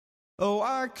Oh,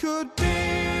 I could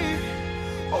be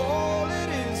all it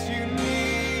is you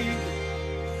need,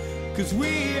 'cause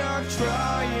we are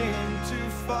trying to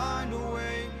find a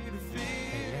way to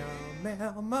feel.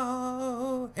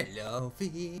 Belmo, hello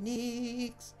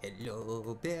Phoenix,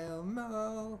 hello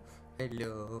Belmo,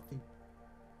 hello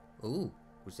Ooh,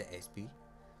 was that SB?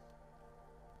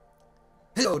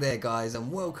 Hello there guys,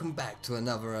 and welcome back to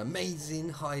another amazing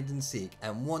hide and seek,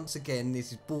 and once again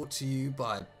this is brought to you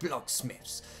by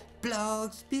Blocksmiths,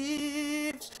 and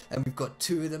we've got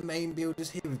two of the main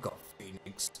builders here. We've got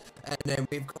Phoenix, and then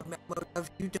we've got the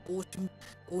awesome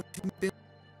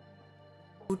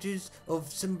builders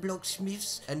of some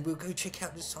Blocksmiths, and we'll go check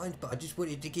out the signs, but I just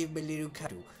wanted to give them a little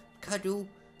cuddle,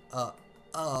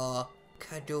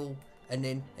 cuddle, and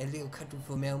then a little cuddle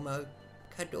for Melmo,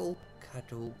 cuddle,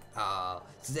 so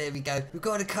there we go, we've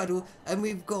got a cuddle, and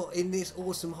we've got in this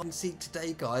awesome hide and seek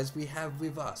today guys, we've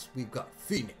got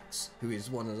Phoenix, who is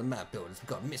one of the map builders. We've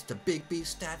got Mr. Big B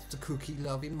Stats, the cookie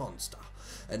loving monster,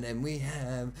 and then we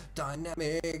have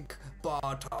Dynamic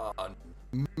Barton,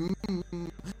 and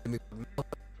we've got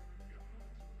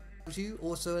you,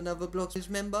 also another Blocksmiths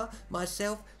member,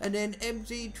 myself, and then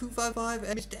MZ255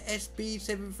 and Mr.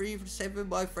 SB737,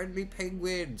 my friendly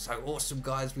penguin. So awesome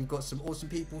guys, we've got some awesome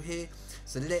people here.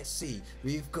 So let's see,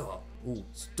 we've got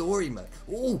story mode.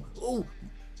 Look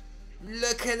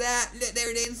at that, look,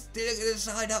 there it is, look at the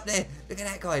sign up there, look at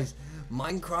that guys,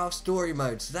 Minecraft story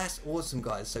mode. So that's awesome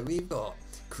guys. So we've got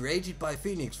created by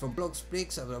Phoenix from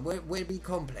Blocksmiths of the Webby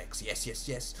Complex. Yes.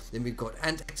 Then we've got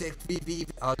XXVV.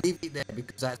 I'll leave it there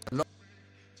because that's a lot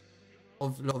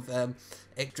of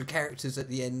extra characters at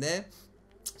the end there.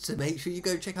 So make sure you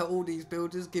go check out all these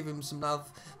builders, give them some love,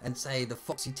 and say the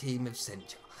Foxy team have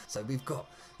sent you. So we've got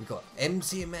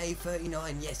MCMA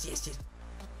 39. Yes.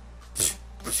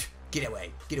 Get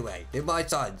away. They're my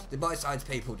sides,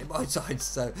 people. They're my sides.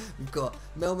 So we've got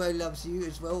Melmo loves you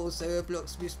as well, also a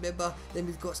Blocksmiths member. Then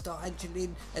we've got Star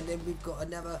Angeline, and then we've got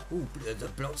another the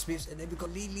Blocksmiths, and then we've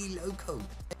got Lily Loco.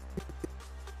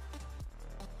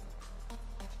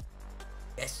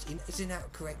 Yes, isn't that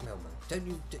correct, Melmo?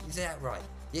 Is that right?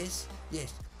 Yes.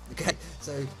 Okay.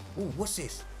 So what's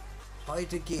this?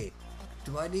 Hide a gear.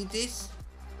 Do I need this?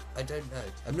 I don't know.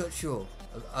 I'm not sure.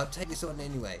 I'll take this on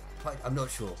anyway. I'm not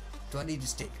sure. Do I need a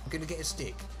stick? I'm gonna get a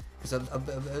stick because I'm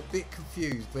a bit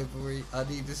confused whether I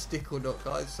need a stick or not,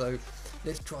 guys. So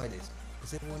let's try this.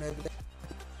 Is anyone over there?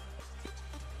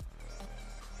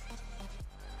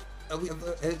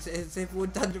 Has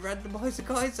everyone done the randomizer,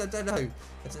 guys? I don't know.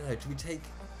 Do we take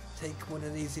one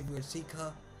of these if we're a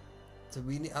seeker? So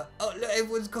we need. Oh look,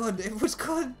 everyone's gone.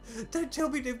 Don't tell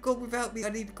me they've gone without me. I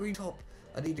need a green top.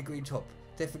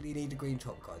 Definitely need a green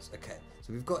top, guys. Okay,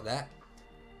 so we've got that.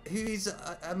 Who is?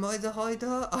 Am I the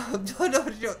hider? I'm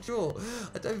not sure.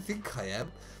 I don't think I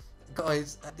am,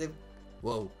 guys.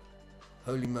 Whoa,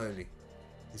 holy moly!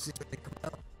 Is this when they come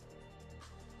out?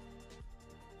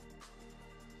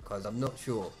 Guys, I'm not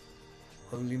sure.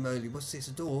 Holy moly! What's this?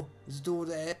 A door? There's a door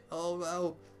there. Oh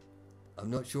well.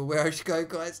 I'm not sure where I should go,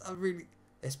 guys. I'm really.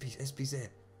 SP's there.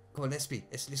 Come on, SP.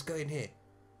 Let's go in here.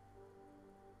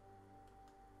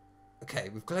 Okay,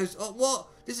 we've closed. Oh, what?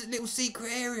 This is a little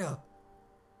secret area.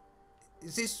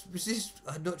 Was this?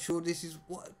 I'm not sure. This is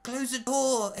what? Close the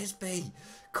door, SB.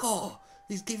 God,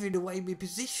 he's giving away my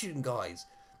position, guys.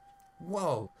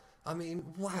 Whoa. I mean,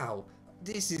 wow.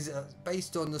 This is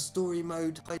based on the story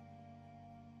mode hide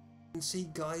and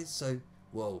seek, guys. So,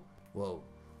 whoa.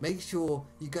 Make sure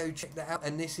you go check that out.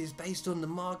 And this is based on the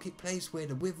marketplace where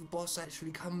the Wither boss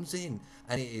actually comes in,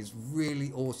 and it is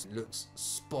really awesome. It looks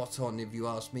spot on, if you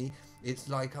ask me. It's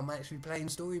like I'm actually playing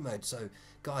story mode. So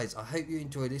guys, I hope you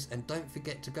enjoy this, and don't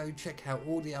forget to go check out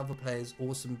all the other players'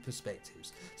 awesome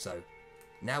perspectives. So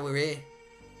now we're here.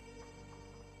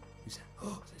 Who's that?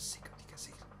 Oh, there's a secret. You can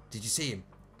see. Did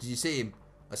you see him?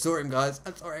 I saw him, guys.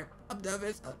 I'm sorry. I'm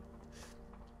nervous.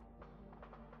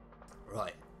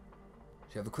 Right.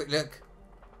 Should we have a quick look?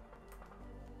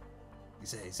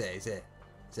 He's there. He's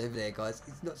over there, guys.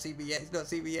 He's not seen me yet.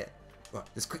 Right,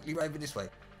 let's quickly run over this way.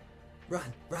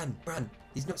 Run.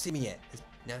 He's not seen me yet.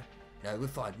 No, we're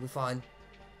fine.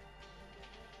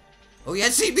 Oh, he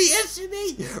has seen me.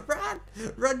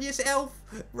 Run yourself.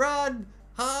 Run.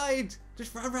 Hide.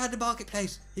 Just run around the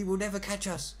marketplace. He will never catch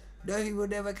us. No, he will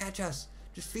never catch us.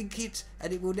 Just think it,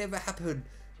 and it will never happen.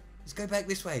 Let's go back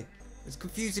this way. Let's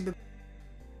confuse him.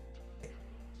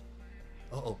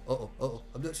 Oh,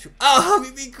 I'm not sure. Oh,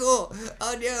 we've been caught.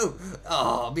 Oh no.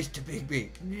 Oh, Mr. Big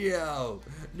Big.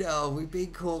 No, we've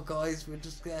been caught, guys. We're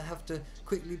just gonna have to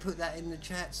quickly put that in the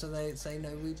chat so they say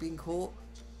no, we've been caught.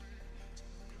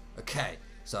 Okay,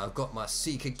 so I've got my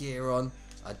seeker gear on.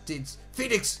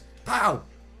 Phoenix, Pow!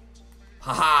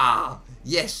 Haha!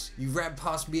 Yes, you ran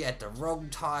past me at the wrong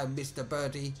time, Mr.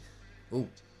 Birdie. Oh,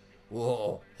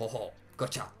 whoa, ho, ho.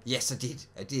 Gotcha. Yes, I did.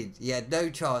 I did. He had no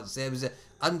chance. There was an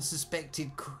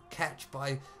unsuspected catch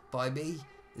by me.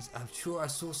 I'm sure I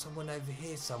saw someone over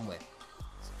here somewhere.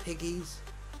 It's piggies.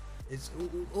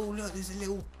 Oh, look, there's a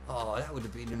little... Oh, that would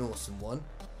have been an awesome one.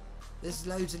 There's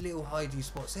loads of little hiding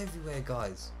spots everywhere,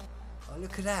 guys. Oh,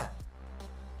 look at that.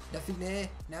 Nothing there?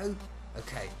 No?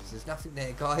 Okay, so there's nothing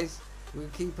there, guys. We'll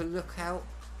keep a lookout.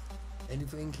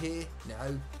 Anything here?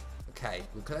 No? Okay,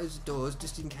 we'll close the doors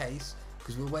just in case,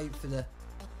 because we'll wait for the...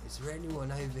 Is there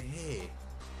anyone over here?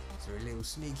 Is there a little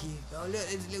sneaky... Oh, look,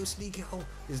 there's a little sneaky hole.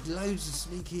 There's loads of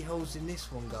sneaky holes in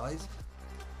this one, guys.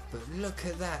 But look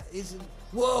at that.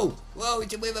 Whoa! Whoa,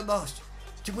 it's a wither boss.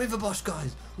 It's a wither boss,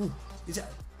 guys. Ooh, is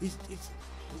that...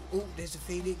 Oh, there's a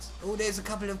phoenix. Oh, there's a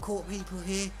couple of caught people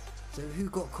here. So who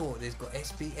got caught? There's got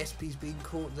SP. SP's been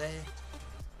caught there.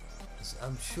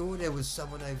 I'm sure there was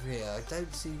someone over here. I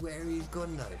don't see where he's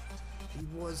gone though. He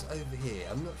was over here.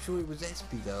 I'm not sure it was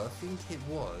SP though. I think it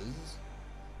was.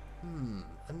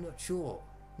 I'm not sure.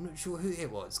 I'm not sure who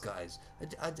it was, guys.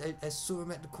 I saw him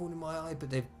at the corner of my eye,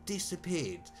 but they've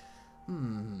disappeared.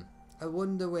 I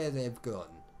wonder where they've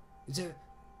gone. Is there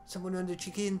someone on the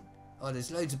chicken? Oh,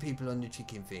 there's loads of people on the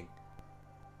chicken thing.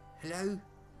 Hello?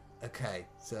 Okay,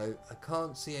 so I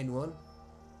can't see anyone.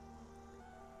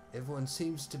 Everyone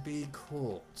seems to be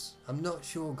caught. I'm not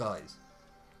sure, guys.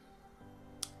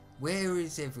 Where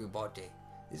is everybody?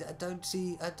 I don't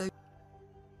see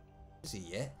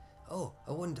yet. Oh,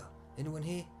 I wonder. Anyone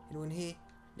here? Anyone here?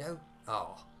 No?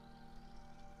 Oh.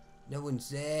 No one's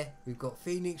there. We've got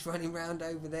Phoenix running around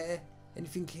over there.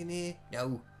 Anything in here?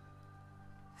 No.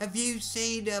 Have you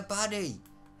seen a bunny?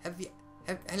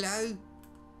 Hello?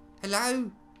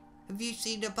 Hello? Have you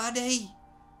seen a bunny?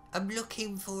 I'm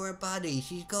looking for a bunny.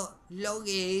 She's got long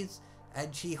ears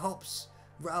and she hops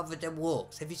rather than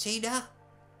walks. Have you seen her?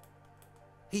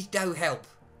 He's no help.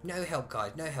 No help,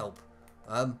 guys. No help.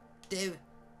 There.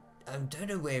 I don't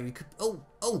know where he could...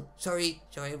 Oh, sorry,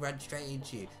 I ran straight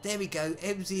into you. There we go,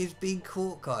 MZ has been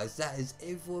caught, guys. That is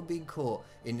everyone been caught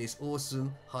in this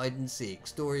awesome hide and seek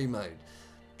story mode.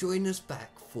 Join us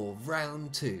back for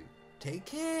round 2. Take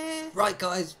care. Right,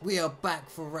 guys, we are back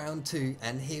for round 2,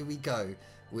 and here we go.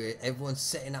 Everyone's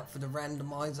setting up for the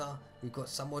randomizer. We've got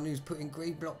someone who's putting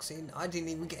green blocks in. I didn't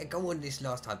even get a go on this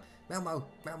last time. Melmo,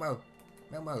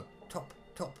 top.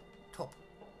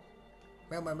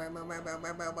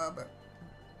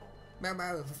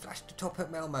 Melmo, flash the top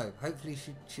at Melmo. Hopefully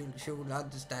she'll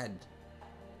understand.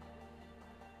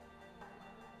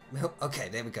 Okay,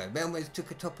 there we go. Melmo's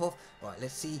took a top off. Right,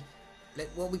 let's see.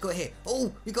 What we got here?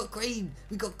 Oh, we got green.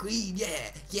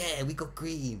 Yeah, we got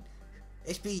green.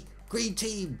 SB, green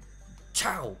team.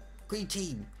 Ciao. Green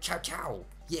team. Ciao.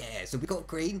 Yeah, so we got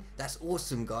green. That's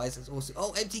awesome, guys. That's awesome.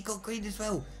 Oh, MT got green as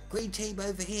well. Green team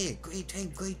over here. Green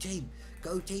team.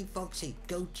 Go Team Foxy.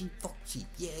 Go Team Foxy.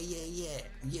 Yeah.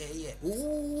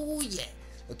 Ooh, yeah.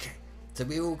 Okay. So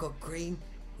we all got green.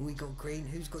 We got green.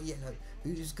 Who's got yellow?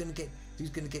 Who's gonna get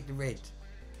the red?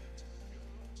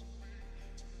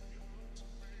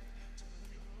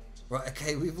 Right,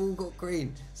 okay, we've all got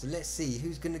green. So let's see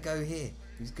who's gonna go here.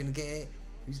 Who's gonna get it?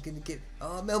 Who's gonna get...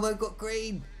 Oh, Melmo got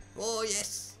green. Oh,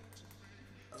 yes.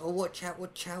 Oh, watch out.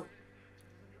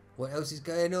 What else is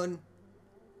going on?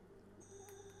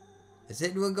 Has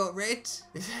anyone got red?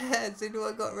 Has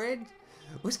anyone got red?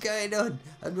 What's going on?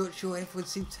 I'm not sure. Everyone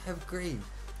seems to have green.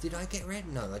 Did I get red?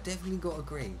 No, I definitely got a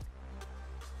green.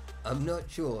 I'm not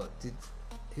sure.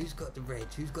 Who's got the red?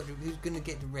 Who's gonna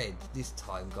get the red this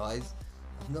time, guys?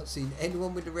 I've not seen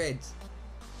anyone with the reds.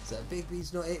 So Big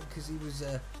B's not it because he was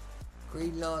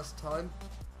green last time.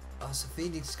 Oh, so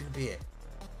Phoenix is gonna be it.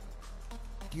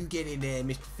 You get in there,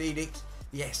 Mr. Phoenix.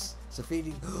 Yes. So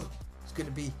Phoenix. It's gonna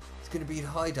be the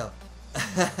hider.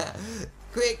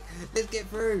 Quick, let's get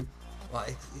through.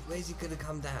 Right, where's he gonna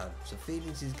come down? So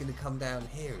Phoenix is gonna come down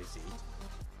here, is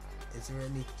he? Is there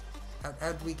any...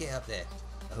 How do we get up there?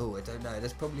 Oh, I don't know.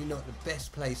 That's probably not the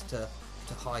best place to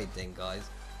hide then, guys.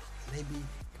 Maybe,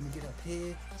 can we get up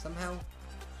here somehow?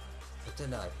 I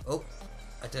don't know. Oh,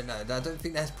 I don't know. I don't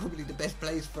think that's probably the best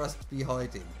place for us to be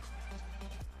hiding.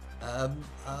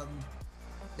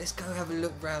 Let's go have a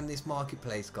look around this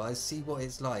marketplace, guys, see what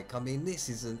it's like. I mean, this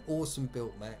is an awesome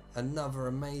build map, another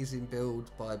amazing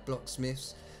build by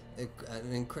Blocksmiths,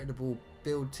 an incredible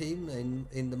build team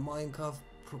in the Minecraft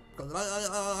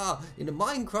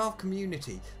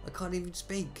community. I can't even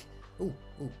speak. Oh,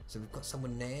 so we've got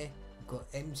someone there. We've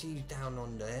got MG down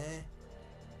on there.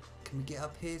 Can we get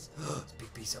up here? Oh, it's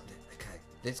Big B's up there. Okay,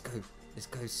 let's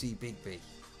go see Big B.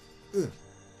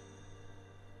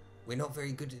 we're not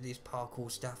very good at this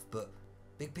parkour stuff, but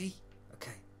Big B,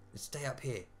 okay, let's stay up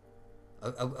here.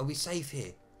 Are we safe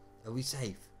here? Are we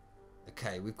safe?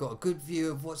 Okay, we've got a good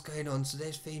view of what's going on. So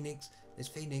there's Phoenix. There's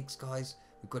Phoenix, guys.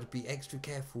 We've got to be extra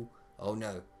careful. Oh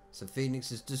no. So Phoenix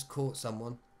has just caught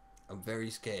someone. I'm very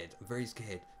scared. I'm very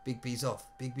scared. Big B's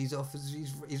off. Big B's off as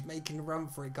he's making a run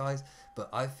for it, guys. But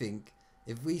I think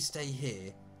if we stay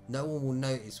here, no one will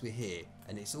notice we're here.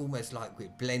 And it's almost like we're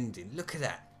blending. Look at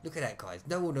that. Look at that, guys.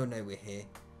 No one will know we're here.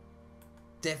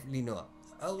 Definitely not.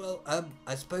 Oh, well,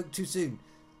 I spoke too soon.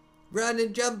 Run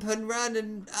and jump and run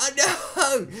and... Oh,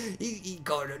 no! He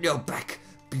got it. No, back.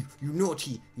 You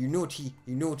naughty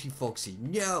Foxy.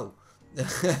 No!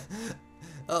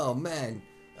 Oh, man.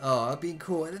 Oh, I've been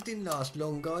caught. And it didn't last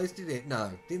long, guys, did it?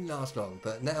 No, didn't last long.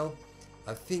 But now,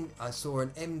 I think I saw an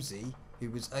MZ who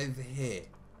was over here.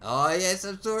 Oh, yes,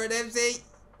 I saw an MZ.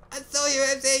 I saw you,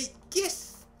 MZ.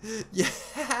 Yes!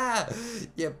 Yeah!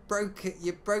 You broke it.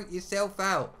 You broke yourself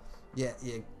out. Yeah,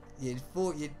 you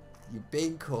thought you'd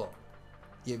been caught.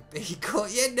 You've been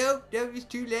caught. Yeah, no, it's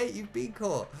too late. You've been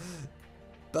caught.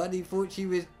 Bunny thought she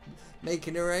was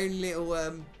making her own little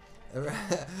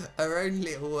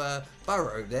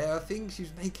burrow there. I think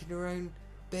she's making her own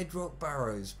bedrock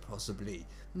burrows, possibly.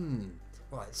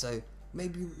 Right. So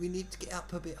maybe we need to get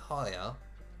up a bit higher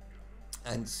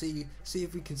and see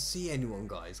if we can see anyone,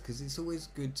 guys, because it's always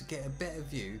good to get a better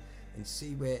view and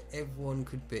see where everyone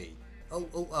could be.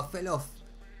 Oh, I fell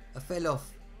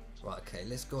off. Right, okay,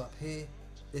 let's go up here.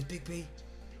 There's Big B.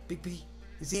 Big B,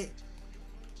 is it?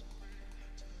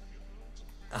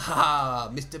 Ah,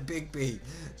 Mr. Big B,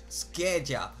 scared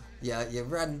ya. Yeah, you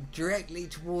ran directly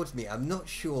towards me. I'm not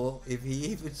sure if he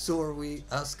even saw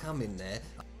us coming there.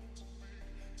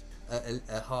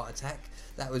 A heart attack.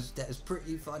 That was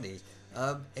pretty funny.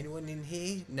 Anyone in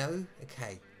here? No?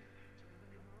 Okay.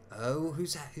 Oh,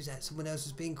 who's that? Who's that? Someone else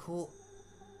has been caught?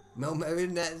 Melmo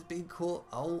in that has been caught.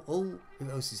 Oh, who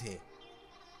else is here?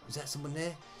 Is that someone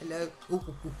there? Hello?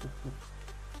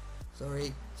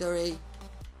 Sorry,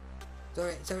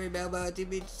 Melmo, I didn't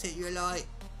mean to set you alight.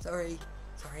 Sorry,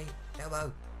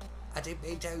 Melmo, I didn't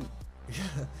mean to.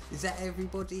 Is that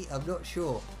everybody? I'm not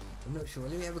sure.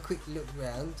 Let me have a quick look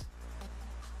around.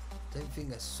 Don't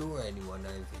think I saw anyone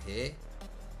over here.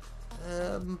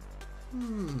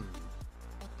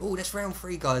 Oh, that's round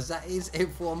 3, guys. That is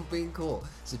everyone being caught.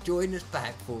 So join us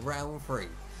back for round 3.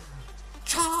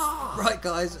 Right,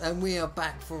 guys, and we are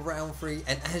back for round 3.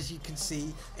 And as you can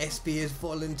see, SB has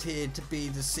volunteered to be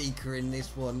the seeker in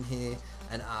this one here.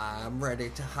 And I'm ready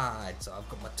to hide. So I've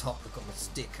got my top, I've got my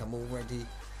stick, I'm all ready.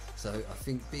 So I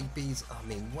think Big B's, I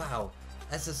mean, wow.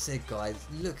 As I said, guys,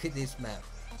 look at this map.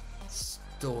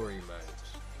 Story mode.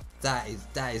 That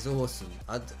is awesome.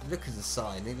 Look at the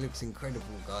sign. It looks incredible,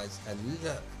 guys. And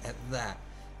look at that.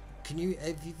 Can you,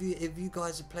 if you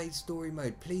guys have played story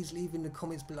mode, please leave in the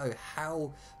comments below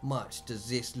how much does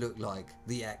this look like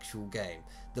the actual game.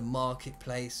 The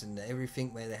marketplace and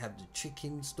everything where they have the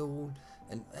chicken stall.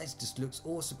 And that just looks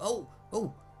awesome.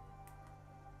 Oh.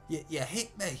 Yeah,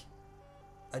 hit me.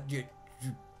 You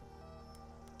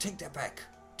take that back.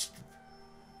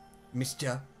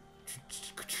 Mr.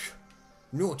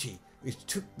 Naughty, it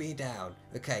took me down.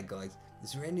 Okay, guys,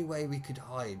 is there any way we could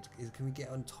hide? Can we get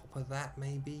on top of that,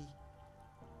 maybe?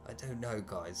 I don't know,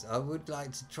 guys. I would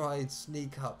like to try and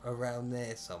sneak up around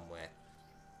there somewhere.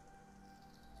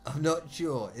 I'm not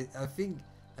sure. I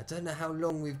don't know how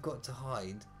long we've got to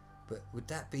hide, but would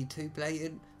that be too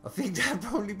blatant? I think that'd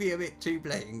probably be a bit too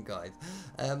blatant, guys.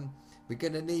 We're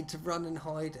going to need to run and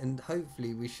hide, and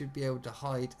hopefully we should be able to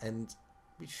hide, and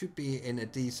we should be in a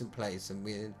decent place,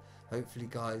 and hopefully,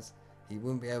 guys, he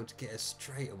won't be able to get us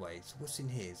straight away. So what's in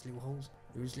here? There's little holes.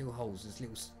 There's little holes. There's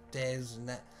little stairs and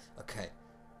that. Okay.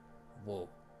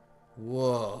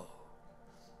 Whoa.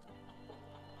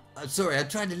 I'm sorry. I'm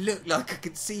trying to look like I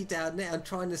can see down there. I'm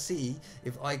trying to see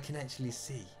if I can actually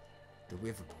see the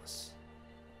river boss.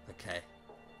 Okay.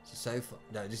 So far,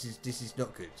 no. This is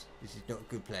not good. This is not a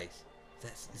good place.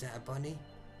 Is that a bunny?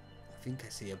 I think I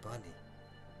see a bunny.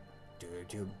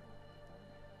 Dum.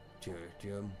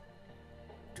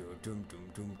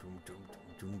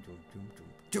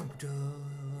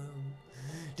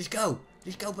 Let's go,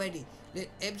 Benny.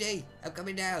 MJ, I'm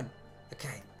coming down.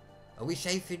 Okay, are we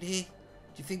safe in here? Do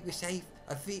you think we're safe?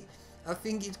 I think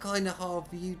it's kind of hard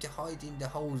for you to hide in the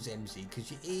holes, MZ,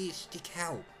 because your ears stick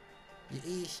out. Your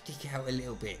ears stick out a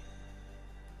little bit.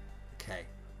 Okay.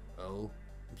 Oh,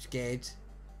 I'm scared.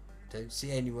 Don't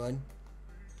see anyone.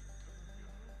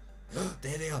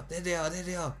 There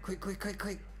they are. Quick.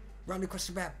 Run across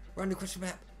the map.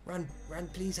 Run,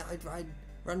 please hide,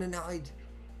 run and hide.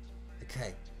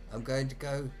 Okay, I'm going to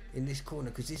go in this corner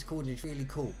because this corner is really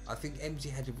cool. I think MZ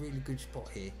had a really good spot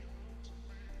here.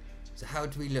 So how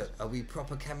do we look? Are we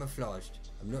proper camouflaged?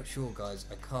 I'm not sure, guys.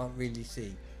 I can't really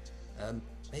see.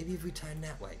 Maybe if we turn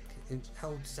that way.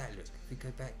 How does that look? If we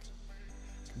go back,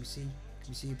 can we see? Can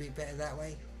we see a bit better that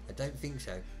way? I don't think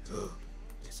so.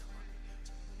 There's someone.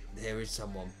 There is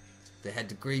someone. They had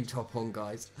the green top on,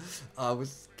 guys. I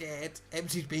was scared.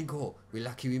 MZ's been caught. We're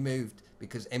lucky we moved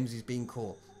because MZ's been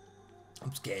caught.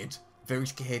 I'm scared. Very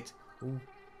scared. Ooh.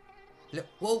 Look.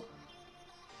 Whoa.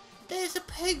 There's a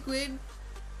penguin.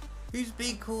 Who's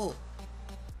been caught?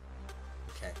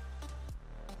 Okay.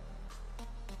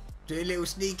 Do a little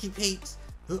sneaky peeks.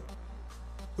 I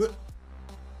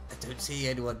don't see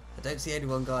anyone. I don't see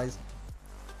anyone, guys.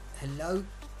 Hello?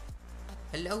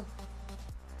 Hello?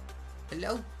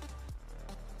 Hello?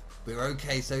 We're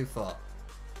okay so far.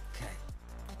 Okay.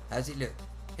 How's it look?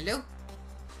 Hello?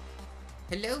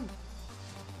 Hello?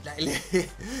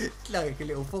 It's like a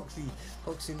little foxy.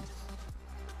 I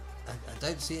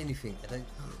don't see anything.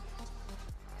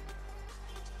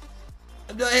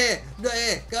 I'm not here. I'm not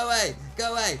here. Go away.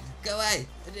 Go away. Go away.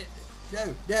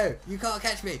 No, you can't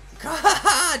catch me.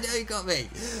 No, you got me.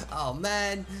 Oh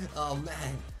man. Oh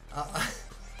man.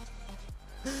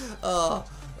 Oh,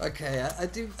 okay. I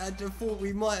thought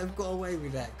we might have got away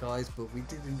with that, guys, but we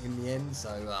didn't in the end. So,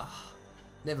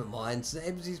 never mind. So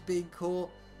MZ's being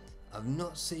caught. I've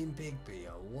not seen Big B.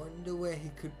 I wonder where he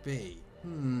could be.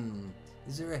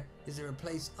 Is there a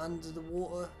place under the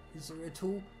water? Is there at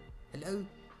all? Hello?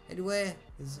 Anywhere?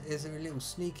 Is there a little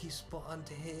sneaky spot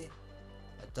under here?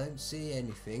 I don't see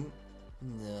anything.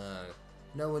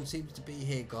 No one seems to be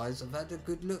here, guys. I've had a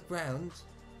good look round.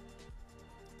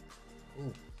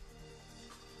 Oh.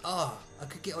 Ah, I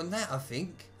could get on that, I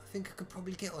think. I think I could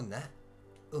probably get on that.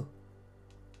 Oh.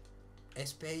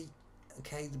 SB.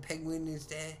 Okay, the penguin is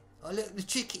there. Oh, look, the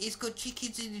chicken. It's got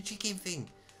chickens in the chicken thing.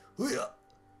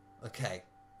 Okay,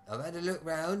 I've had a look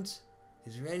round.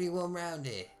 Is there anyone round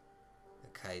here?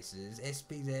 Okay, so there's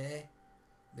SB there.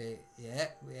 Yeah,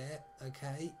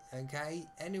 okay.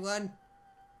 Anyone?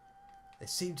 They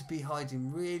seem to be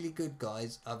hiding really good,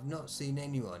 guys. I've not seen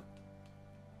anyone.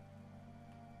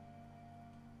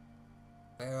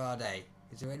 Where are they?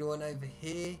 Is there anyone over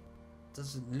here?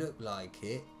 Doesn't look like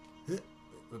it.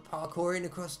 We're parkouring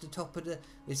across the top of the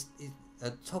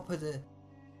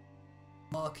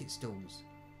market stalls.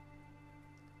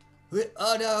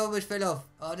 Oh no, I almost fell off.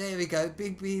 Oh, there we go.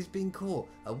 Big B has been caught.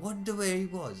 I wonder where he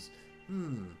was.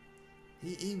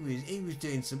 He was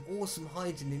doing some awesome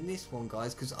hiding in this one,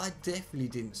 guys, because I definitely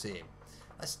didn't see him.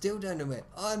 I still don't know where.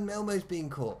 Oh, and Melmo's been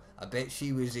caught. I bet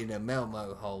she was in a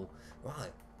Melmo hole.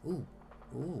 Right. Ooh.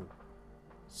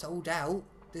 Sold out.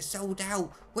 They're sold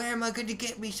out. Where am I going to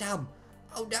get me some?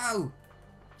 Oh no.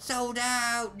 Sold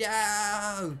out.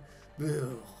 No.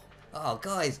 Ugh. Oh,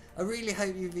 guys, I really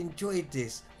hope you've enjoyed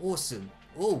this. Awesome.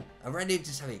 Oh, I ran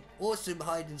into something. Awesome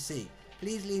hide and seek.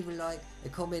 Please leave a like, a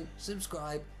comment,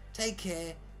 subscribe. Take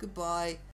care. Goodbye.